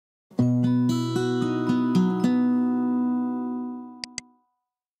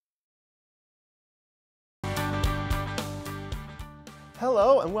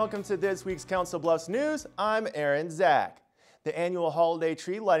Hello and welcome to this week's Council Bluffs News. I'm Aaron Zach. The annual holiday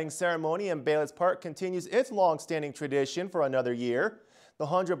tree lighting ceremony in Bayliss Park continues its long-standing tradition for another year. The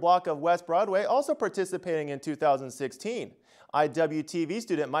 100 block of West Broadway also participating in 2016. IWTV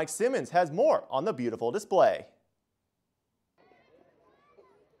student Mike Simmons has more on the beautiful display.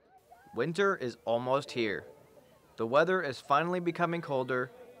 Winter is almost here. The weather is finally becoming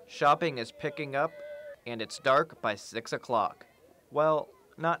colder, shopping is picking up, and it's dark by 6 o'clock. Well,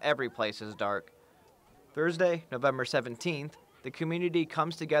 not every place is dark. Thursday, November 17th, the community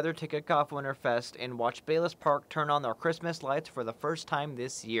comes together to kick off Winterfest and watch Bayliss Park turn on their Christmas lights for the first time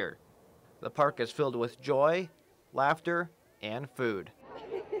this year. The park is filled with joy, laughter, and food.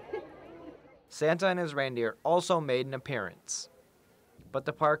 Santa and his reindeer also made an appearance. But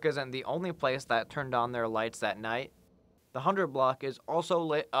the park isn't the only place that turned on their lights that night. The 100 block is also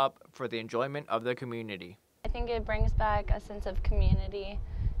lit up for the enjoyment of the community. I think it brings back a sense of community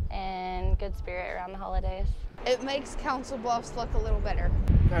and good spirit around the holidays. It makes Council Bluffs look a little better.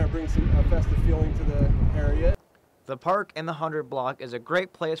 Kind of brings a festive feeling to the area. The park and the 100 block is a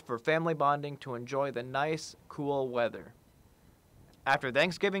great place for family bonding to enjoy the nice, cool weather. After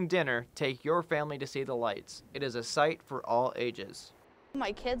Thanksgiving dinner, take your family to see the lights. It is a sight for all ages.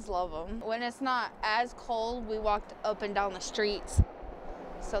 My kids love them. When it's not as cold, we walked up and down the streets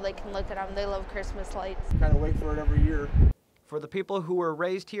so they can look at them. They love Christmas lights. Kind of wait for it every year. For the people who were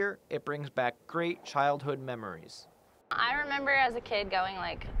raised here, it brings back great childhood memories. I remember as a kid going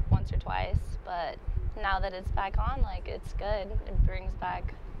like once or twice, but now that it's back on, like it's good. It brings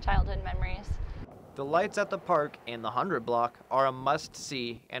back childhood memories. The lights at the park and the 100 block are a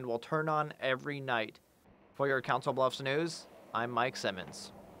must-see and will turn on every night. For your Council Bluffs News, I'm Mike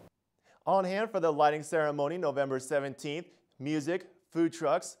Simmons. On hand for the lighting ceremony November 17th, music, food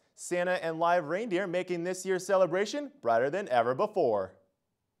trucks, Santa and live reindeer making this year's celebration brighter than ever before.